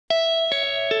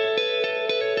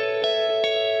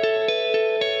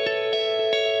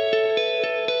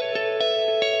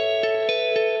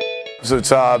So it's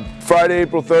Friday,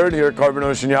 April 3rd here at Carbon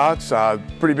Ocean Yachts.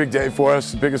 Pretty big day for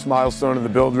us, the biggest milestone of the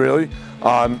build really.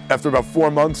 After about 4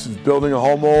 months of building a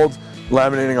hull mold,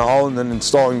 laminating a hull, and then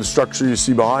installing the structure you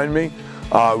see behind me,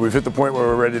 we've hit the point where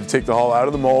we're ready to take the hull out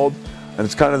of the mold, and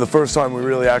it's kind of the first time we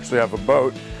really actually have a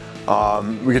boat.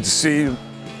 We get to see,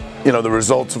 the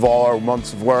results of all our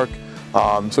months of work.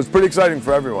 So it's pretty exciting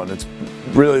for everyone. It's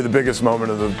really the biggest moment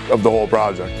of the whole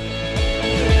project.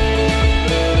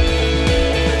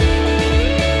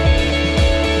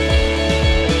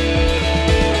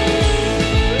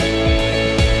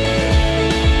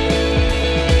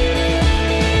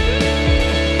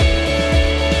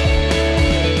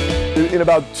 In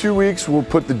about 2 weeks, we'll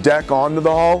put the deck onto the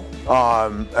hull,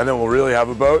 and then we'll really have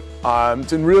a boat.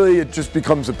 And really, it just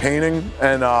becomes a painting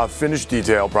and finish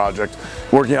detail project,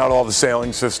 working out all the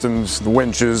sailing systems, the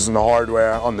winches, and the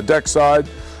hardware on the deck side.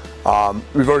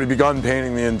 We've already begun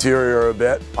painting the interior a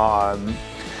bit,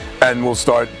 and we'll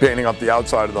start painting up the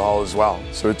outside of the hull as well.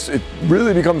 So it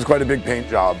really becomes quite a big paint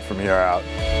job from here out.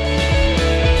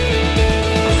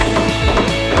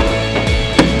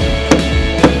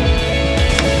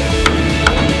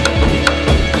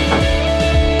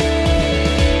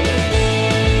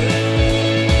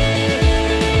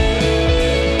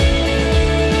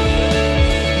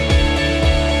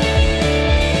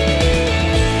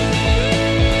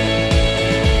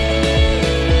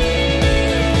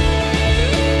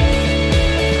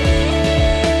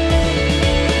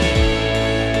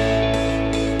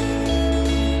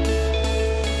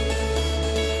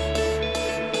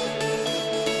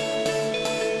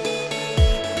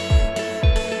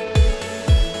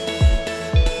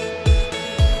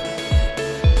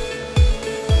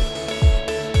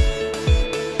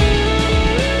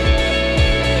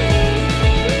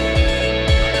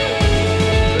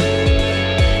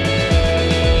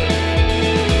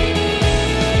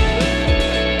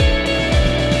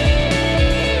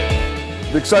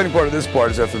 The exciting part of this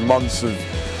part is after months of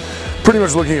pretty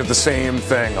much looking at the same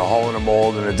thing, a hull in a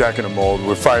mold and a deck in a mold,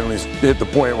 we're finally hit the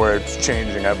point where it's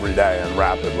changing every day and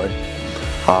rapidly.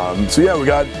 So yeah, we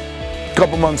got a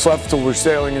couple months left till we're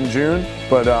sailing in June,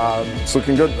 but it's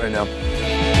looking good right now.